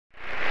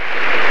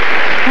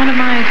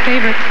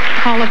favorite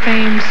Hall of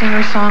Fame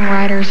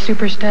singer-songwriters,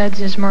 super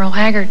studs, is Merle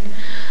Haggard.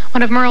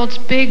 One of Merle's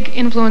big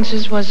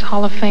influences was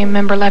Hall of Fame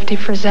member Lefty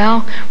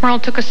Frizzell. Merle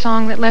took a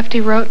song that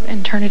Lefty wrote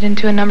and turned it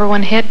into a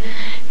 #1 hit.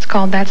 It's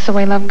called That's the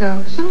Way Love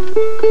Goes.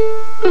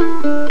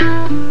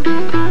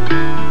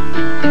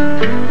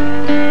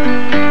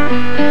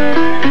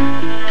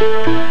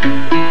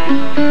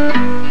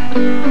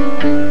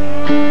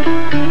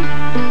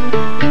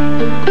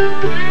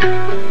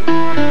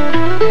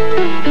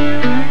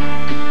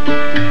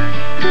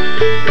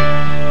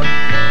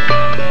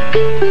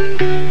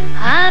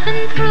 I've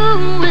been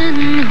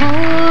throwing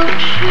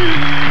horseshoes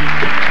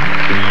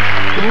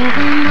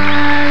over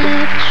my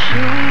left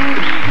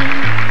shoulder.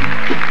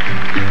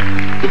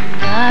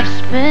 I've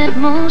spent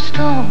most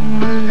all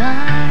my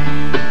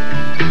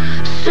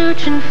life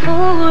searching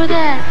for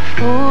that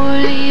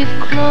four-leaf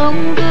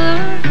clover,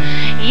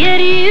 yet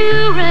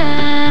you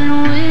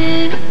ran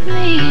with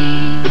me,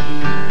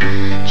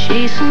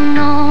 chasing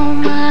all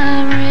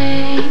my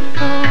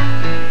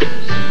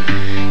rainbows.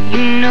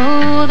 You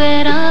know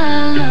that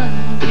I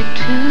love you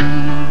too,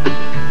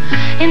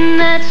 and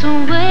that's the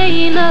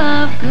way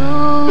love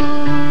goes.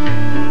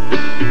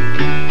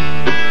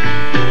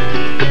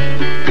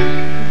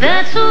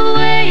 That's the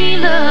way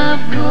love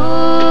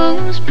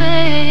goes,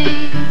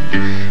 babe.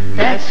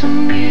 That's the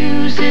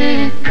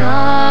music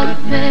God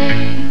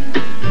made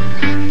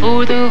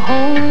for the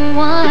whole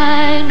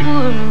wide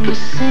world to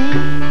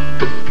sing.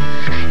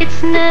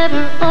 It's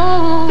never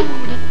old,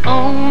 it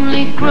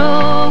only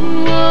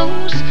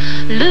grows.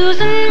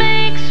 Losing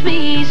makes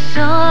me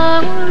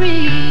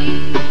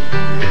sorry,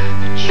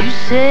 but you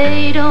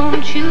say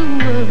don't you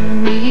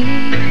worry.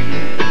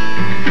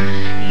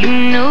 You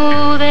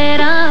know that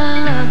I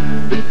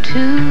love you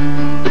too,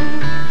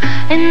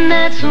 and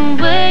that's the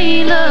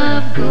way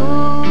love goes.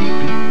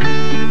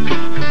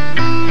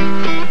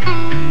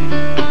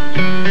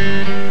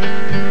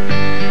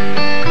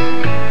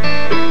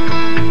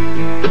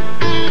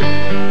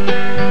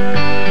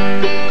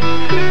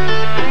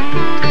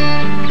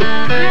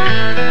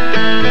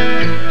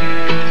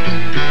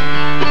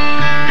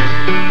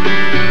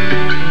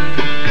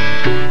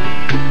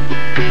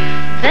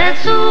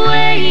 That's the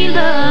way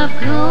love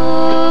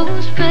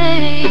goes,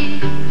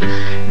 babe.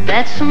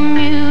 That's the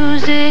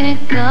music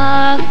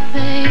God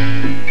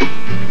made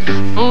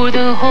for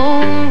the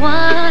whole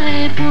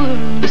wide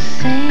world to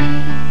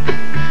sing.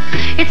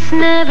 It's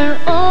never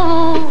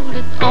old,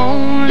 it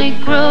only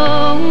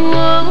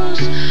grows.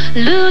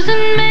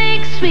 Losing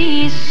makes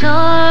me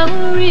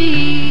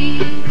sorry,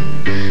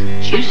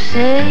 but you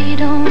say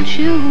don't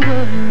you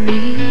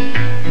worry.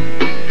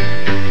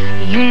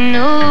 You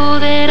know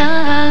that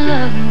I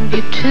love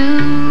you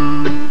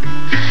too,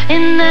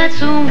 and that's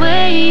the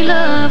way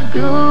love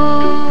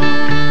goes.